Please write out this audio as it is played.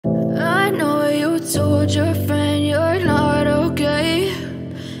told your friend you're not okay,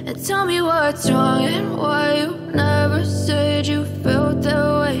 and tell me what's wrong and why you never said you felt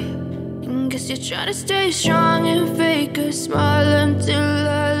that way. And guess you're trying to stay strong and fake a smile until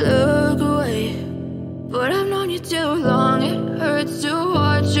I look away. But I've known you too long, it hurts to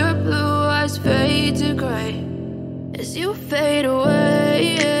watch your blue eyes fade to gray as you fade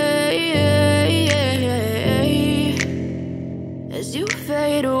away, as you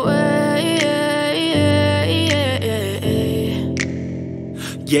fade away.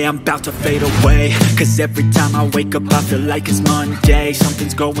 Yeah, I'm about to fade away, cause every time I wake up I feel like it's Monday.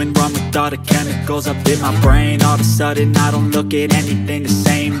 Something's going wrong with all the chemicals up in my brain. All of a sudden I don't look at anything the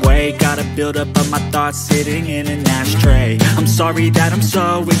same way. Got a buildup of my thoughts sitting in an ashtray. I'm sorry that I'm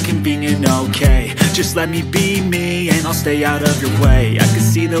so inconvenient, okay. Just let me be me and I'll stay out of your way. I can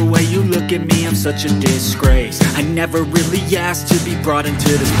see the way you look at me, I'm such a disgrace. I never really asked to be brought into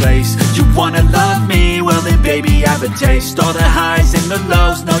this place. You wanna love me? Well then baby, have a taste. All the highs and the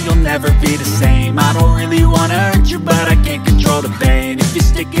lows, no, you'll never be the same. I don't really wanna hurt you, but I can't control the pain. If you're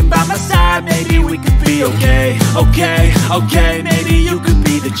sticking by my side, maybe we could be okay. Okay, maybe you could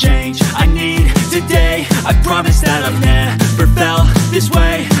be the change I need today. I promise that I've never felt this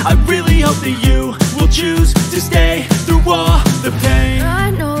way. I really hope that you will choose to stay through all the pain.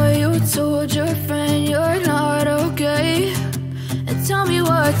 I know you told your friend you're not okay, and tell me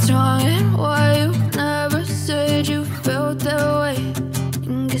what's wrong and why you never said you felt that way.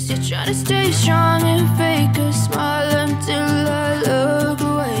 Guess you're trying to stay strong and fake a smile until I look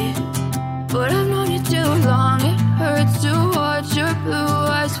away. But I've known you too long, it hurts to watch your blue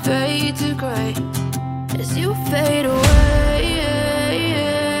eyes fade to gray as you fade away.